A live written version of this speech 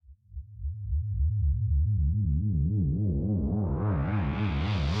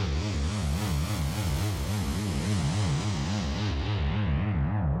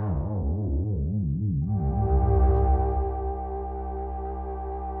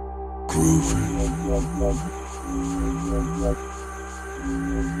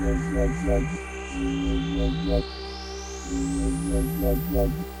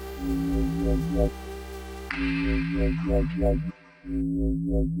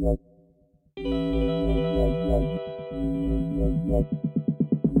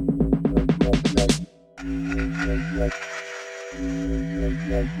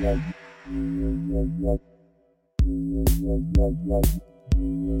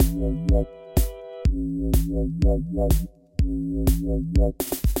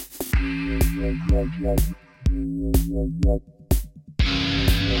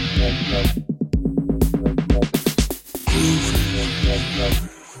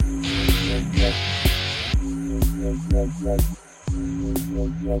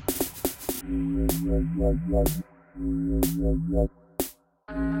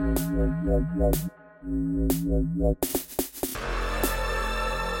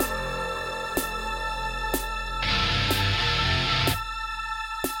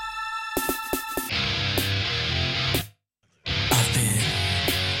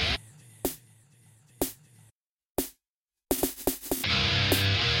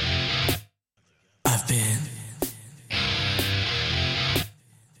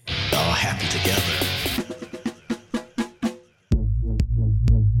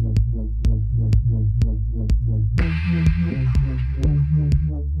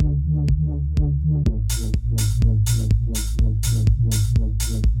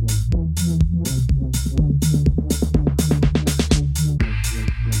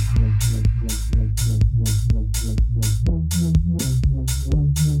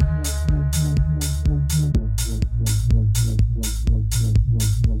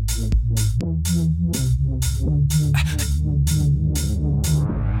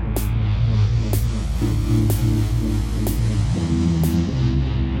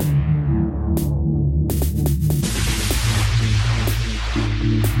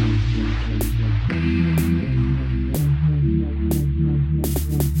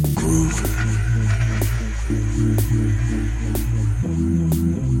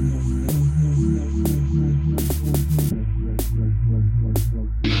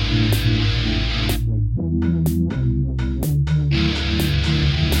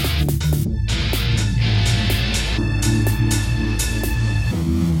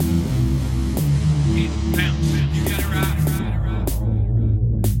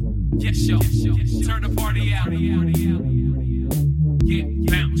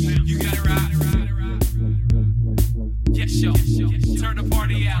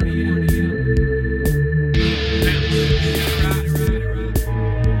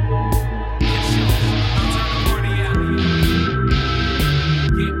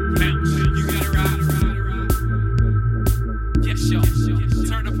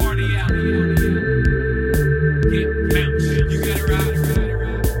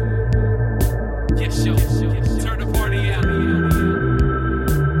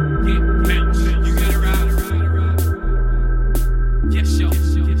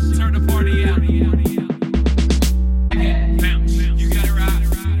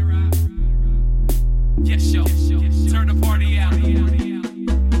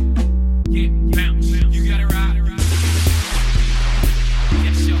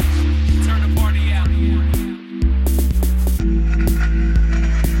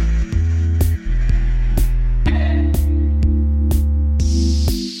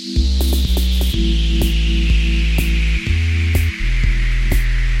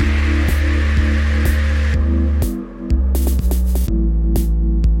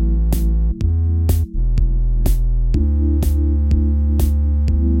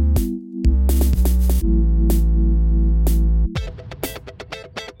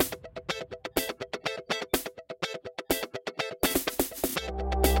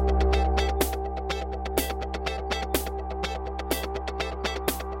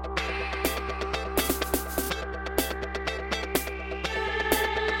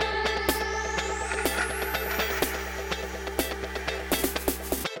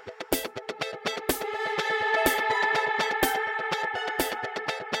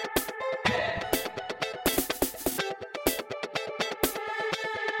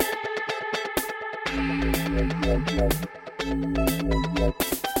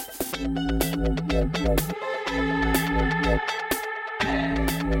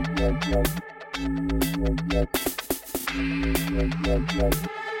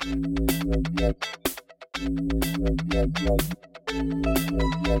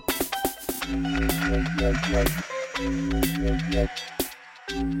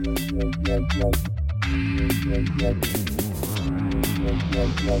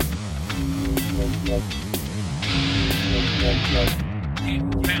Bounce, you gotta rock. Get show, turn the party out.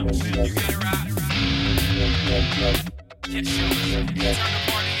 Bounce, you gotta rock. Get show, turn the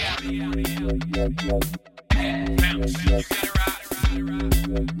party out. Bounce, you gotta rock. Get show, turn the party out. Bounce, you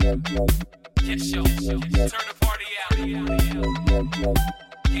gotta rock. Get show, turn the party out.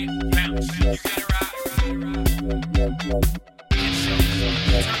 Bounce, you gotta rock.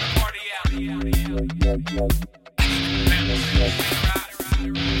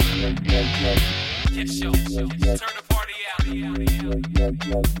 Get show, turn the party out. Bounce, you gotta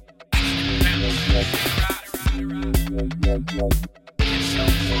rock.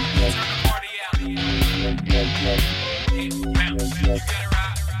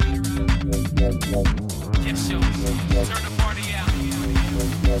 Get show, turn the party out.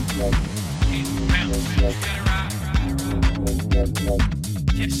 Bounce, you gotta rock.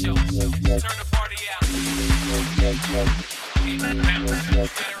 Get show, turn the party out. Bounce, you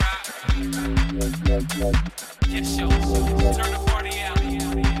gotta rock. Get show, turn the party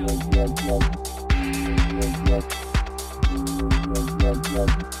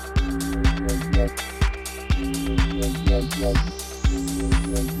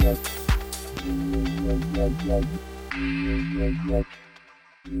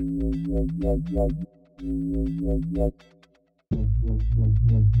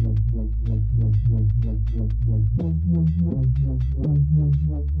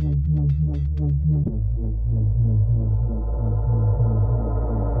out.